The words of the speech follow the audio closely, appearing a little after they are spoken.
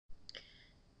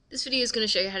This video is going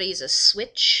to show you how to use a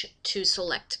switch to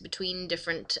select between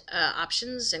different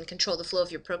options and control the flow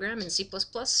of your program in C++.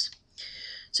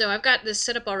 So I've got this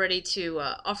set up already to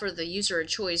offer the user a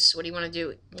choice. What do you want to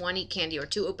do? 1, eat candy, or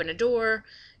 2, open a door,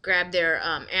 grab their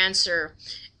answer.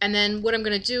 And then what I'm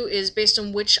going to do is, based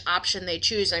on which option they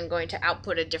choose, I'm going to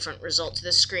output a different result to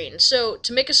the screen. So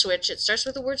to make a switch, it starts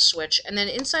with the word switch, and then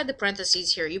inside the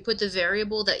parentheses here, you put the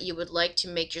variable that you would like to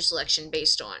make your selection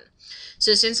based on.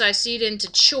 So since I seed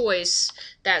into choice,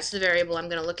 that's the variable I'm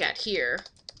going to look at here.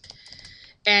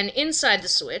 And inside the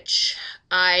switch,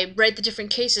 I write the different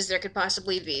cases there could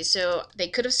possibly be. So they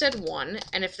could have said 1,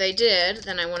 and if they did,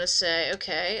 then I want to say,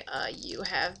 okay, you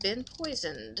have been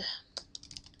poisoned.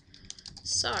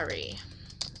 Sorry.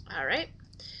 Alright.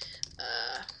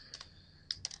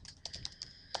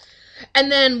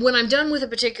 And then when I'm done with a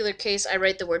particular case, I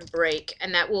write the word break,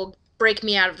 and that will break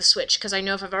me out of the switch, because I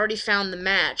know if I've already found the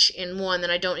match in 1, then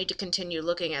I don't need to continue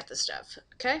looking at the stuff.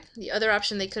 Okay? The other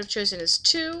option they could have chosen is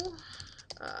 2.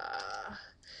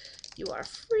 You are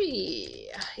free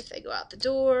if they go out the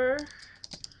door.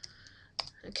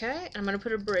 Okay, I'm going to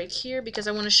put a break here because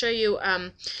I want to show you,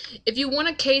 if you want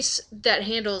a case that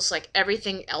handles like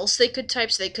everything else they could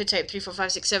type, so they could type 3, 4,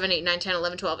 5, 6, 7, 8, 9, 10,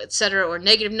 11, 12, etc., or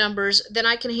negative numbers, then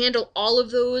I can handle all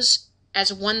of those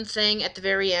as one thing at the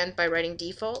very end by writing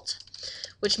default,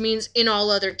 which means in all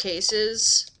other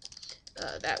cases,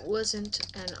 that wasn't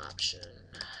an option.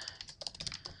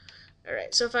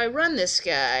 Alright, so if I run this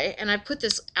guy, and I put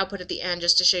this output at the end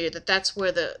just to show you that that's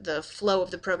where the flow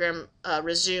of the program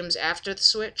resumes after the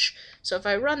switch. So if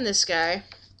I run this guy,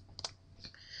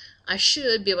 I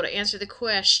should be able to answer the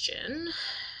question.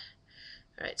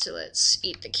 Alright, so let's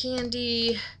eat the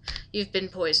candy. You've been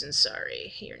poisoned,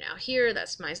 sorry. You're now here.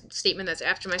 That's my statement that's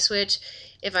after my switch.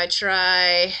 If I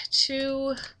try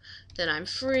 2, then I'm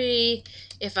free.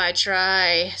 If I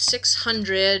try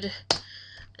 600,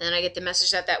 and I get the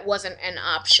message that that wasn't an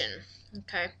option.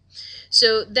 Okay,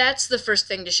 so that's the first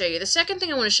thing to show you. The second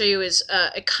thing I want to show you is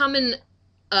a common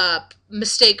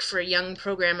mistake for young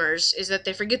programmers is that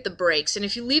they forget the breaks. And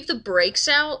if you leave the breaks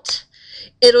out,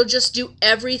 it'll just do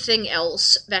everything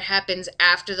else that happens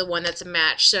after the one that's a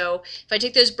match. So if I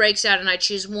take those breaks out and I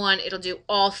choose 1, it'll do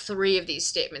all 3 of these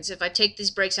statements. If I take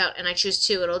these breaks out and I choose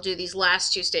 2, it'll do these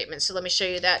last 2 statements. So let me show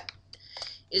you that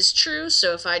is true.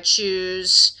 So if I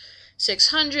choose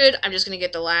 600, I'm just going to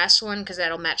get the last one because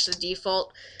that'll match the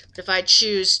default. But if I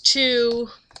choose 2,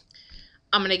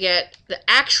 I'm going to get the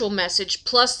actual message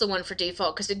plus the one for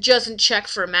default because it doesn't check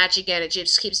for a match again. It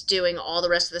just keeps doing all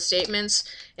the rest of the statements.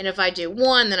 And if I do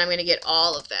 1, then I'm going to get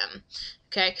all of them.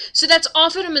 Okay, so that's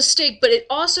often a mistake, but it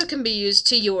also can be used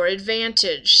to your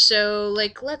advantage. So,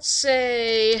 like, let's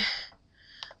say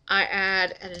I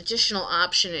add an additional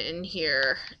option in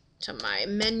here to my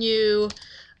menu.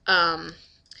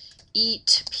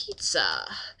 Eat pizza.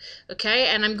 Okay,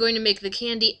 and I'm going to make the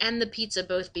candy and the pizza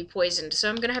both be poisoned. So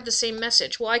I'm going to have the same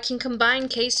message. Well, I can combine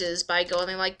cases by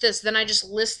going like this. Then I just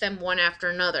list them one after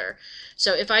another.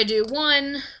 So if I do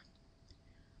 1,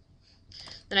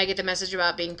 then I get the message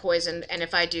about being poisoned. And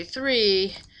if I do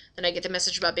 3, then I get the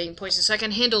message about being poisoned. So I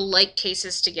can handle like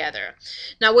cases together.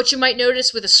 Now what you might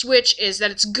notice with a switch is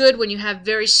that it's good when you have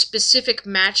very specific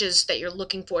matches that you're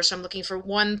looking for. So I'm looking for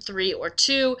 1, 3, or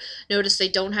 2. Notice they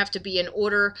don't have to be in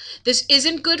order. This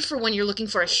isn't good for when you're looking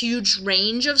for a huge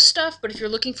range of stuff, but if you're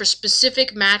looking for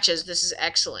specific matches, this is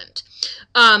excellent.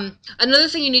 Another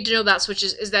thing you need to know about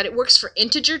switches is that it works for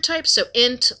integer types, so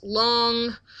int,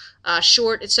 long,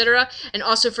 short, etc., and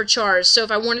also for chars. So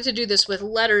if I wanted to do this with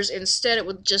letters instead, it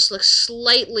would just look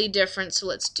slightly different. So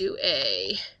let's do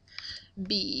A,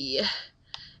 B,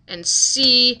 and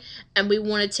C, and we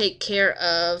want to take care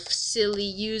of silly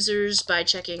users by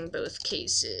checking both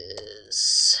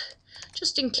cases,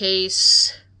 just in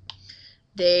case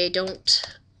they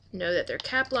don't know that their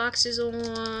cap locks is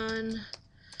on.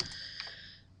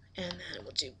 And then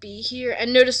we'll do B here.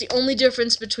 And notice the only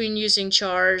difference between using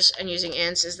chars and using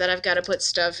ints is that I've got to put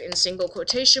stuff in single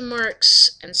quotation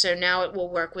marks. And so now it will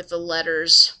work with the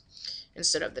letters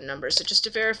instead of the numbers. So just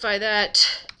to verify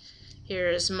that, here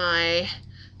is my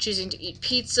choosing to eat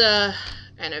pizza,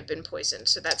 and I've been poisoned.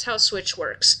 So that's how switch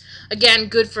works. Again,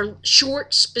 good for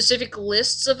short, specific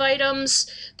lists of items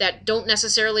that don't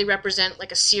necessarily represent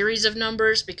like a series of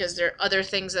numbers, because there are other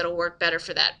things that'll work better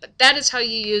for that. But that is how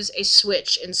you use a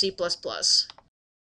switch in C++.